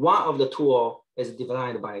 one of the tool is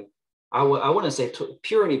designed by, I wouldn't say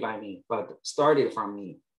purely by me, but started from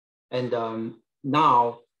me. And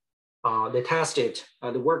now they tested,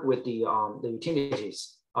 they work with the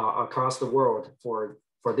utilities across the world for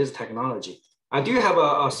this technology. I do have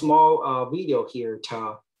a small video here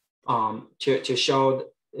to show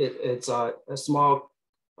it's a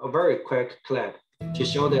very quick clip to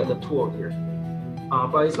show the tool here.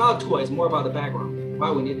 But it's not a tool, it's more about the background. why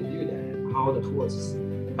we need to do that, and how the tools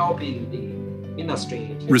is helping the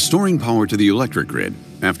industry. Restoring power to the electric grid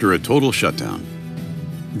after a total shutdown.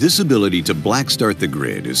 This ability to black start the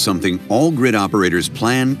grid is something all grid operators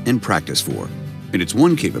plan and practice for, and it's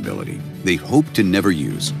one capability they hope to never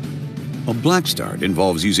use. A black start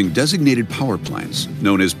involves using designated power plants,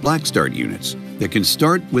 known as black start units, that can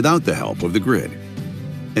start without the help of the grid.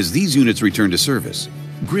 As these units return to service,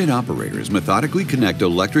 grid operators methodically connect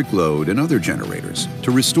electric load and other generators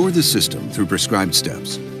to restore the system through prescribed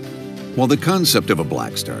steps. While the concept of a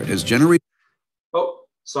black start has generated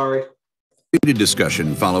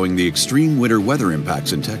discussion following the extreme winter weather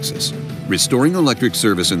impacts in Texas, restoring electric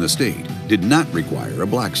service in the state did not require a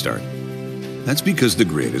black start. That's because the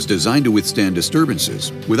grid is designed to withstand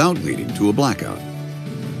disturbances without leading to a blackout.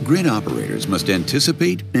 Grid operators must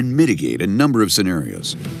anticipate and mitigate a number of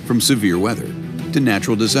scenarios, from severe weather to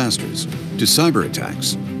natural disasters to cyber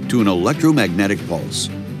attacks to an electromagnetic pulse.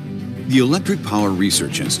 The Electric Power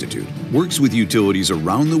Research Institute works with utilities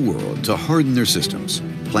around the world to harden their systems,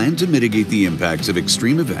 plan to mitigate the impacts of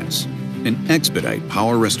extreme events, and expedite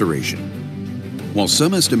power restoration. While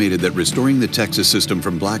some estimated that restoring the Texas system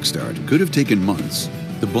from black start could have taken months,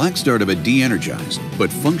 the black start of a de-energized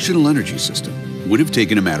but functional energy system would have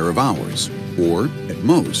taken a matter of hours, or, at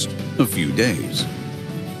most, a few days.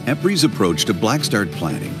 EPRI's approach to black start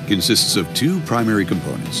planning consists of two primary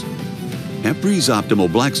components. EPRI's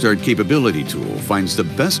Optimal Black Start Capability tool finds the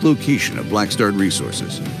best location of black start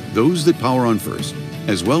resources, those that power on first,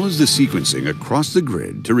 as well as the sequencing across the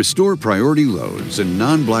grid to restore priority loads and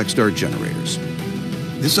non-black start generators.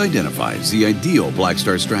 This identifies the ideal black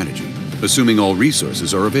start strategy, assuming all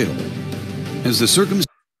resources are available. As the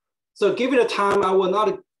So given the time, I will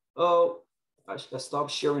not, I stopped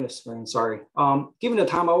sharing the screen, sorry. Given the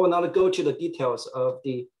time, I will not go to the details of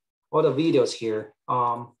all the videos here.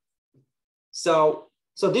 So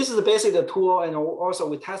this is basically the tool, and also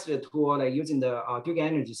we tested the tool like using the Duke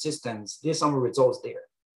Energy systems. There's some results there.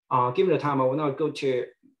 Given the time, I will not go to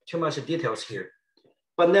too much details here.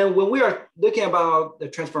 But then when we are looking about the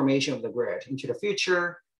transformation of the grid into the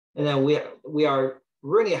future, and then we are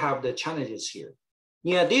really have the challenges here.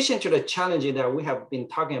 In addition to the challenges that we have been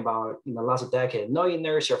talking about in the last decade, no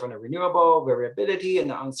inertia from the renewable, variability, and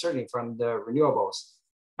the uncertainty from the renewables,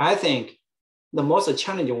 I think the most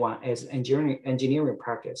challenging one is engineering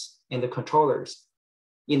practice and the controllers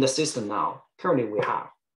in the system now, currently we have.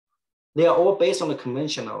 They are all based on the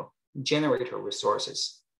conventional generator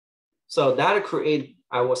resources. So that create,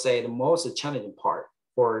 I would say, the most challenging part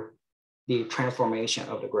for the transformation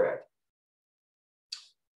of the grid.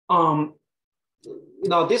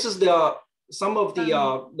 This is some of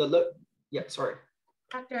the yeah, sorry.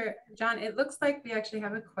 Dr. John, it looks like we actually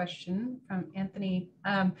have a question from Anthony.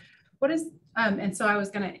 What is, and so I was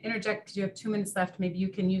going to interject because you have 2 minutes left. Maybe you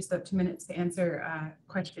can use the 2 minutes to answer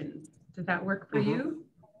questions. Does that work for you?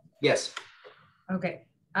 Yes. Okay.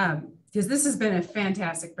 Because this has been a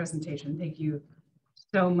fantastic presentation. Thank you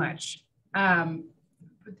so much.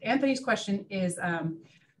 Anthony's question is,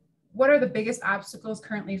 what are the biggest obstacles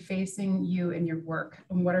currently facing you in your work?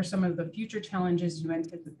 And what are some of the future challenges you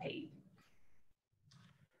anticipate?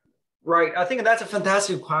 Right, I think that's a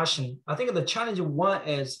fantastic question. I think the challenge one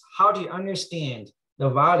is how do you understand the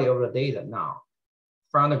value of the data now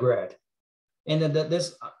from the grid? And then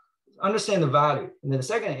this understand the value. And then the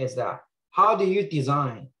second is that how do you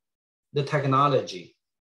design the technology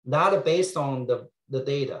that based on the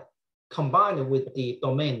data combined with the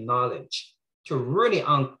domain knowledge to really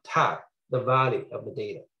untap the value of the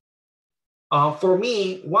data. For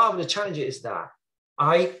me, one of the challenges is that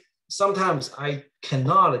sometimes I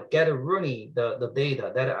cannot get really the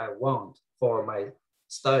data that I want for my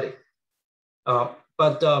study.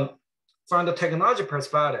 But from the technology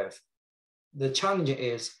perspective, the challenge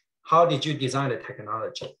is how did you design the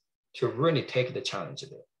technology to really take the challenge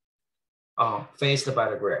there, faced by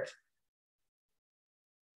the grid.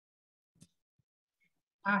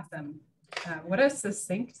 Awesome. What a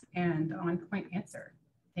succinct and on-point answer.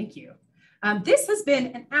 Thank you. This has been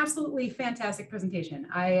an absolutely fantastic presentation.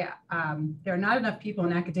 There are not enough people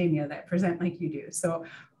in academia that present like you do. So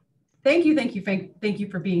thank you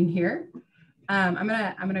for being here. I'm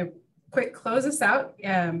gonna quick close this out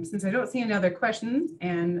since I don't see any other questions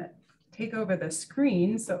and take over the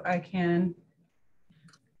screen so I can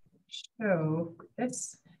show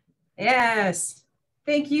this. Yes,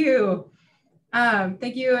 thank you.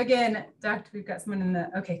 Thank you again, Doctor. We've got someone in the,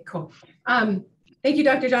 okay, cool. Thank you,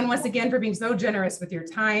 Dr. John, once again for being so generous with your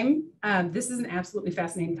time. This is an absolutely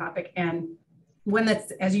fascinating topic, and one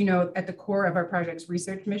that's, as you know, at the core of our project's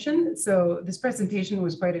research mission. So this presentation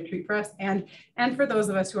was quite a treat for us. And for those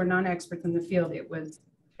of us who are non-experts in the field, it was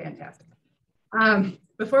fantastic.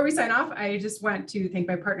 Before we sign off, I just want to thank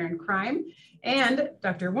my partner in crime and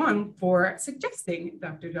Dr. Wong for suggesting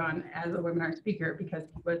Dr. John as a webinar speaker, because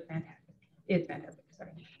it was fantastic. It's fantastic,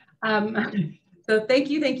 sorry. So thank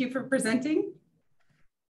you for presenting.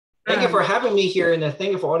 Thank you for having me here, and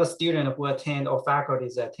thank you for all the students who attend or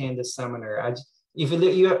faculties that attend this seminar. If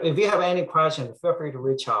you have any questions, feel free to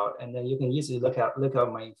reach out, and then you can easily look up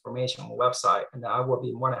my information on the website, and I will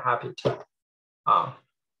be more than happy to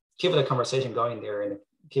keep the conversation going there and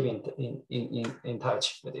keep in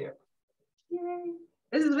touch with you. Yay.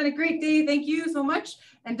 This has been a great day. Thank you so much.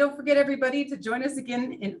 And don't forget, everybody, to join us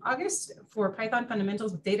again in August for Python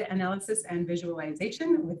Fundamentals with Data Analysis and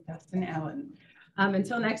Visualization with Dustin Allen.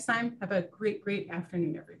 Until next time, have a great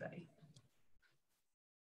afternoon, everybody.